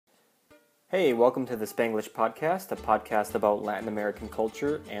Hey, welcome to the Spanglish Podcast, a podcast about Latin American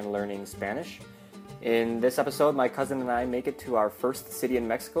culture and learning Spanish. In this episode, my cousin and I make it to our first city in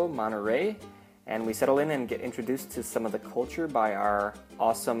Mexico, Monterrey, and we settle in and get introduced to some of the culture by our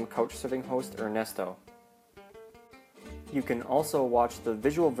awesome couchsurfing host, Ernesto. You can also watch the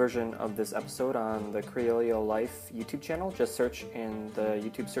visual version of this episode on the Criollo Life YouTube channel. Just search in the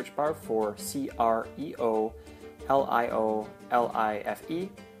YouTube search bar for CREOLIOLIFE.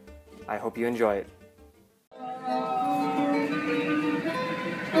 I hope you enjoy it.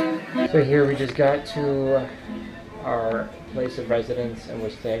 So here we just got to our place of residence and we're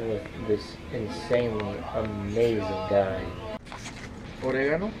staying with this insanely amazing guy.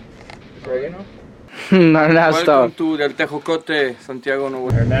 Oregano? Oregano? Ernesto. Welcome to Del Tejocote, Santiago, Nuevo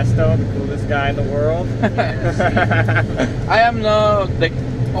León. Ernesto, the coolest guy in the world. I am not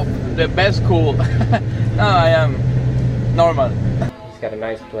the best cool. No, I am normal. He's got a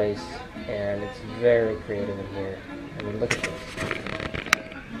nice place and it's very creative in here. I mean, look at this.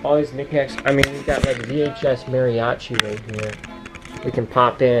 All these knickknacks. I mean, we've got like VHS mariachi right here. We can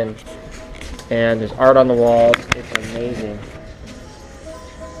pop in and there's art on the walls. It's amazing.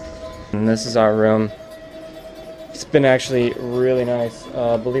 And this is our room. It's been actually really nice.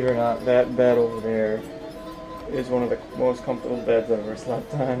 Believe it or not, that bed over there is one of the most comfortable beds I've ever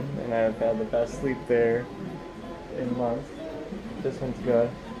slept on, and I've had the best sleep there in months. This one's good.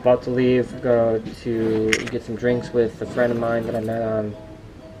 About to leave, go to get some drinks with a friend of mine that I met on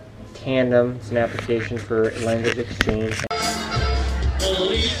Tandem. It's an application for language exchange.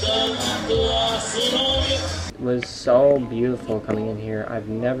 It was so beautiful coming in here. I've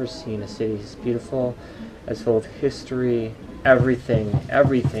never seen a city as beautiful, as full of history. Everything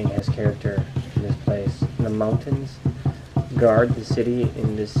has character in this place. And the mountains guard the city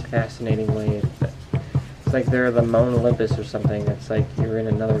in this fascinating way. It's like they're the Mount Olympus or something. It's like you're in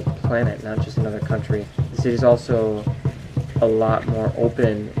another planet, not just another country. The city's also a lot more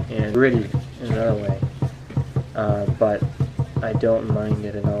open and gritty in another way. But I don't mind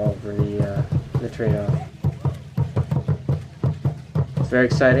it at all for the trade-off. It's very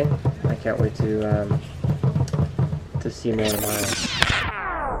exciting. I can't wait to see more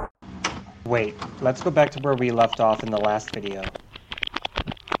tomorrow. Wait, let's go back to where we left off in the last video.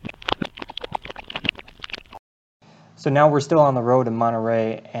 So now we're still on the road in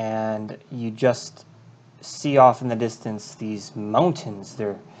Monterrey, and you just see off in the distance these mountains.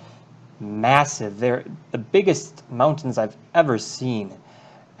 They're massive. They're the biggest mountains I've ever seen.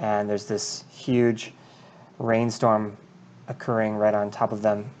 And there's this huge rainstorm occurring right on top of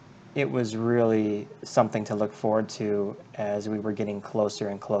them. It was really something to look forward to as we were getting closer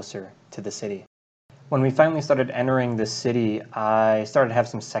and closer to the city. When we finally started entering the city, I started to have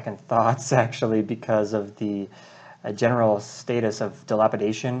some second thoughts actually because of the general status of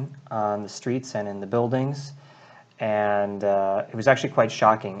dilapidation on the streets and in the buildings. And it was actually quite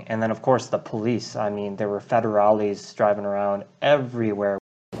shocking. And then of course the police, I mean, there were federales driving around everywhere,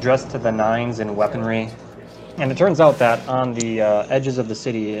 dressed to the nines in weaponry. And it turns out that on the edges of the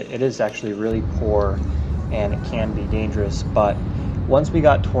city, it is actually really poor and it can be dangerous. But once we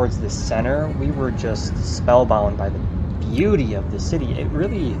got towards the center, we were just spellbound by the beauty of the city. It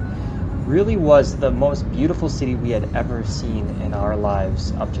really was the most beautiful city we had ever seen in our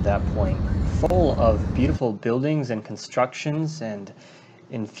lives up to that point. Full of beautiful buildings and constructions and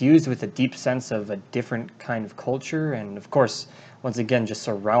infused with a deep sense of a different kind of culture, and of course, once again, just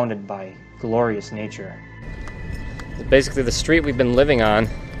surrounded by glorious nature. Basically the street we've been living on.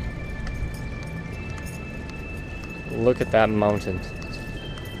 Look at that mountain.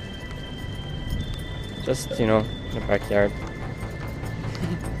 Just, in the backyard.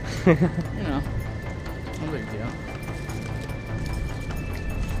 No big deal.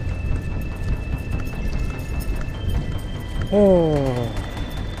 Oh.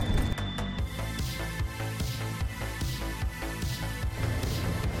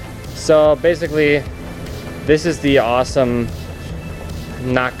 So basically, this is the awesome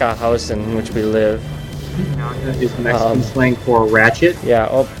Naka house in which we live. Naka is Mexican slang for ratchet. Yeah,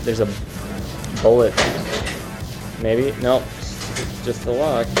 oh, there's a bullet. Maybe? No, just the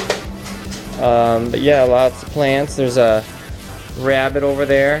lock. But yeah, lots of plants. There's a rabbit over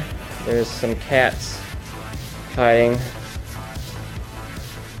there. There's some cats hiding.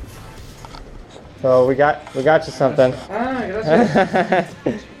 So we got you something. Ah, gracias.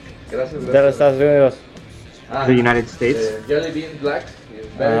 Gracias. De los Estados Unidos. The United States. Jelly bean black is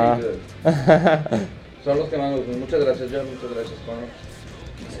very good. Son los que más me gustan. Muchas gracias, John. Muchas gracias, Connor.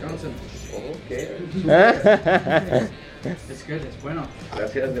 Wisconsin. Okay. Es good, es bueno.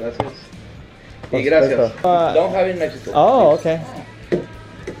 Gracias. Y gracias. Don't have in Mexico. Oh, okay.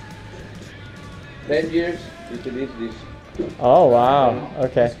 10 years, it is this. Oh wow.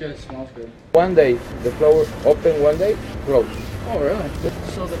 Okay. It's good. It smells good. One day, the flower open one day, close. Oh, really?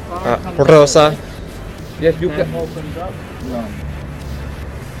 So the flower comes Rosa. Yes, you and can. opens up. No.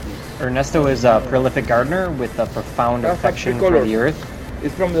 Ernesto is a prolific gardener with a profound That's affection three for colors. the earth.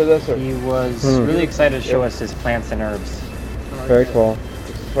 It's from the desert. He was really excited to show us his plants and herbs. Very cool.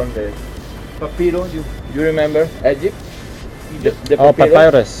 It's from the papiro. You remember Egypt? The Oh,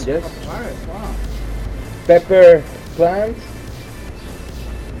 papyrus. Yes. Alright, wow. Pepper plants.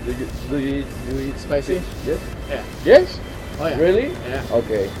 Do you eat Spicy? Yes. Yeah. Yes. Oh, yeah. Really? Yeah.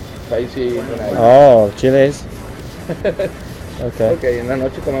 Okay. Spicy. Oh, chiles. Okay. Okay. En la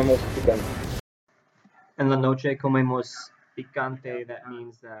noche comemos picante. En la noche comemos picante. That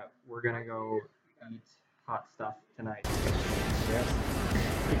means that we're gonna go eat hot stuff tonight.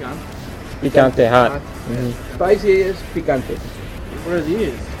 Pecan. Picante hot. Spicy is picante. What are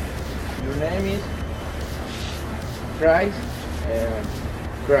these? Your name is Christ and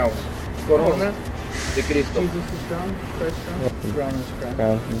Crown. Corona de Cristo. Jesus is crown. Christ crown. Crown is crown.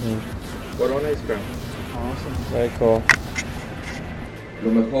 Yeah, Corona is Crown. Awesome. very cool.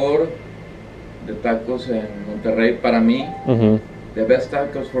 Lo mejor de tacos en Monterrey para mí, the best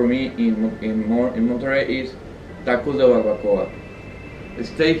tacos for me in Monterrey is tacos de barbacoa.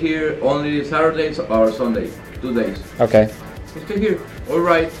 Stay here only Saturdays or Sundays, 2 days. Okay. Stay here,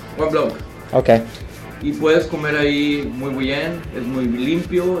 alright, one block. Okay. Y puedes comer ahí muy bien, es muy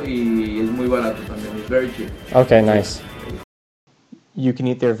limpio y es muy barato también, it's very cheap. Okay, nice. You can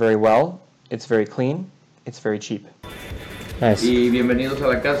eat there very well. It's very clean. It's very cheap. Nice. Y bienvenidos a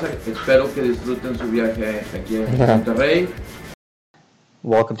la casa, espero que disfruten su viaje aquí en Monterrey.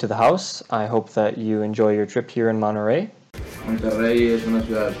 Welcome to the house. I hope that you enjoy your trip here in Monterrey. Monterrey es una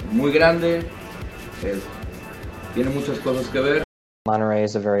ciudad muy grande, tiene muchas cosas que ver. Monterrey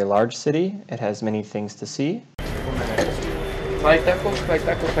is a very large city. It has many things to see. Five tacos, ¿es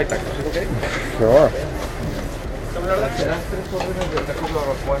okay? Sure. ¿Serán 3 órdenes de tacos de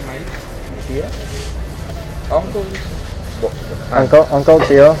barbacoa en maíz? ¿Sí? Uncle,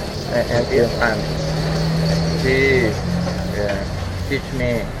 tío, and tío. She teach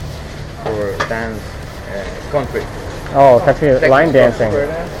me for dance country. Oh, country line dancing.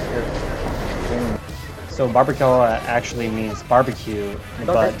 So barbacoa actually means barbecue,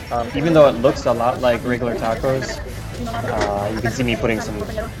 but even though it looks a lot like regular tacos, you can see me putting some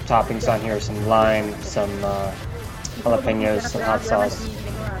toppings on here, some lime, some jalapenos, some hot sauce,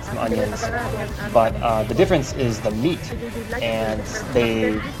 some onions. But the difference is the meat, and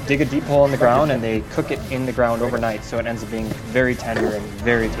they dig a deep hole in the ground and they cook it in the ground overnight, so it ends up being very tender and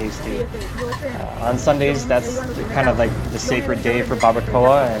very tasty. On Sundays, that's kind of like the sacred day for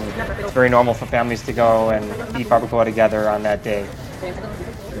barbacoa, and it's very normal for families to go and eat barbacoa together on that day.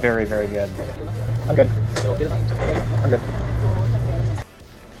 Very, very good. I'm good. I'm good.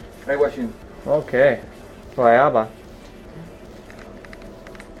 Hey, watching. Okay. Guayaba.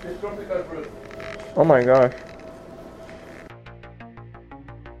 It's tropical fruit. Oh my gosh.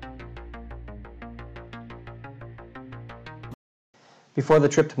 Before the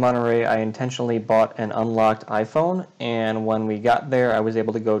trip to Monterrey, I intentionally bought an unlocked iPhone, and when we got there, I was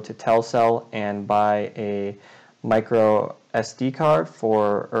able to go to Telcel and buy a micro SD card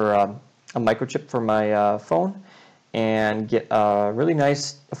or a microchip for my phone, and get a really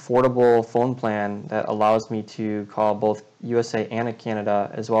nice, affordable phone plan that allows me to call both USA and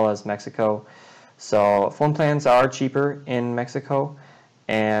Canada, as well as Mexico. So phone plans are cheaper in Mexico,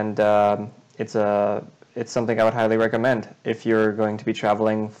 and it's something I would highly recommend if you're going to be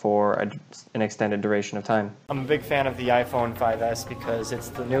traveling for an extended duration of time. I'm a big fan of the iPhone 5S because it's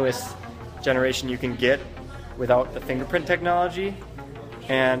the newest generation you can get without the fingerprint technology.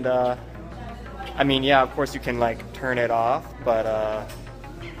 And I mean, yeah, of course you can like turn it off, but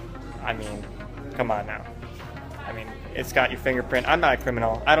I mean, come on now. I mean, it's got your fingerprint. I'm not a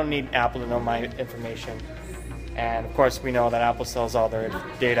criminal. I don't need Apple to know my information. And of course we know that Apple sells all their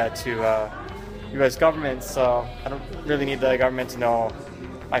data to U.S. government, so I don't really need the government to know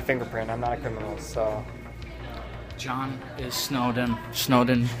my fingerprint. I'm not a criminal, so. John is Snowden.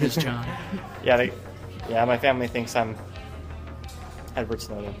 Snowden is John. Yeah, my family thinks I'm Edward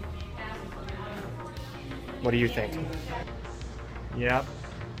Snowden. What do you think? Yep,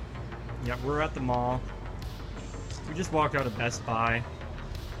 we're at the mall. We just walked out of Best Buy,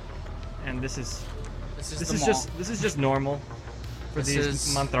 and this is just normal for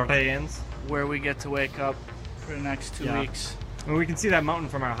these Monterreyans. Where we get to wake up for the next 2 weeks. When we can see that mountain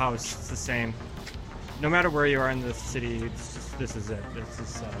from our house, it's the same. No matter where you are in the city, this is it. This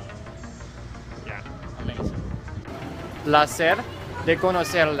is, yeah. Amazing. Placer de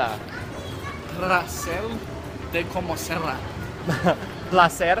conocerla. Racel de conocerla.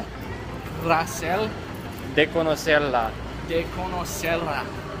 Placer Racel de conocerla. de conocerla.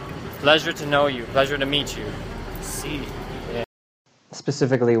 Pleasure to know you. Pleasure to meet you. Sí.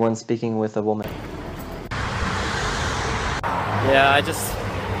 Specifically when speaking with a woman. Yeah, I just...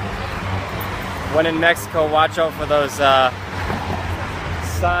 When in Mexico, watch out for those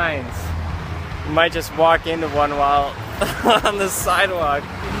signs. You might just walk into one while on the sidewalk,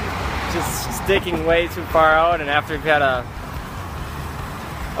 just sticking way too far out, and after you've had a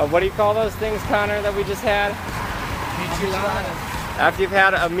what do you call those things, Connor, that we just had? Micheladas. After you've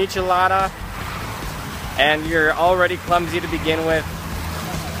had a michelada, and you're already clumsy to begin with,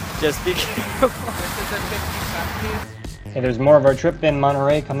 just be careful. Hey, there's more of our trip in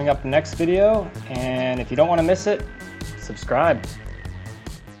Monterrey coming up next video, and if you don't want to miss it, subscribe.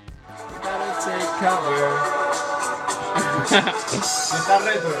 Gotta take cover.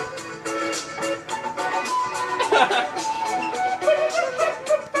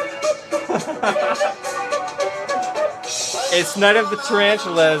 It's Night of the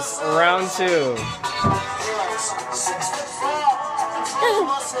Tarantulas, round 2.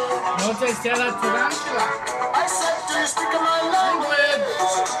 No te sea la tarántula. I said, do you speak my language?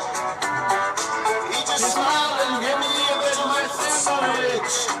 He just smiled and gave me a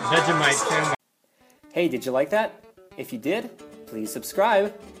Vegemite sandwich. Hey, did you like that? If you did, please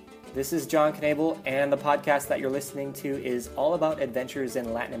subscribe. This is John Knable, and the podcast that you're listening to is all about adventures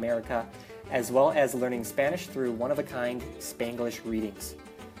in Latin America, as well as learning Spanish through one-of-a-kind Spanglish readings.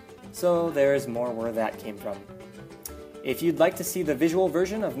 So there's more where that came from. If you'd like to see the visual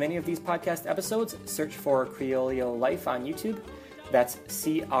version of many of these podcast episodes, search for Criollo Life on YouTube. That's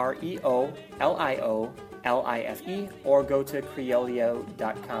CreolioLife, or go to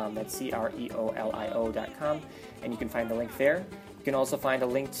Criolio.com. That's Creolio.com, and you can find the link there. You can also find a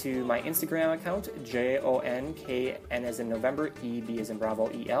link to my Instagram account, JONKN as in November, EB as in Bravo,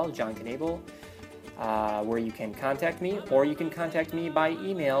 EL, John Knable, where you can contact me, or you can contact me by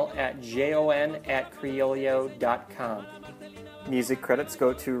email at jon@criolio.com. Music credits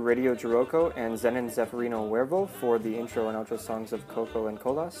go to Radio Joroco and Zenon Zeferino Huervo for the intro and outro songs of Coco and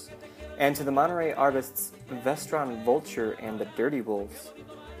Colas, and to the Monterrey artists Vestron Vulture and the Dirty Wolves.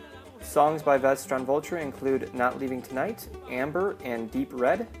 Songs by Vestron Vulture include Not Leaving Tonight, Amber, and Deep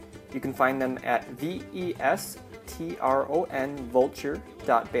Red. You can find them at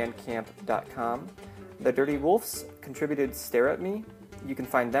vestronvulture.bandcamp.com. The Dirty Wolves contributed Stare at Me. You can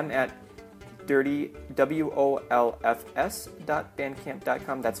find them at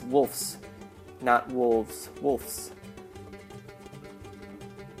dirtywolfs.bandcamp.com. That's wolves, not wolves. Wolves.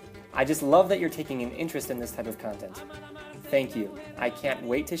 I just love that you're taking an interest in this type of content. Thank you. I can't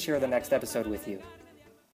wait to share the next episode with you.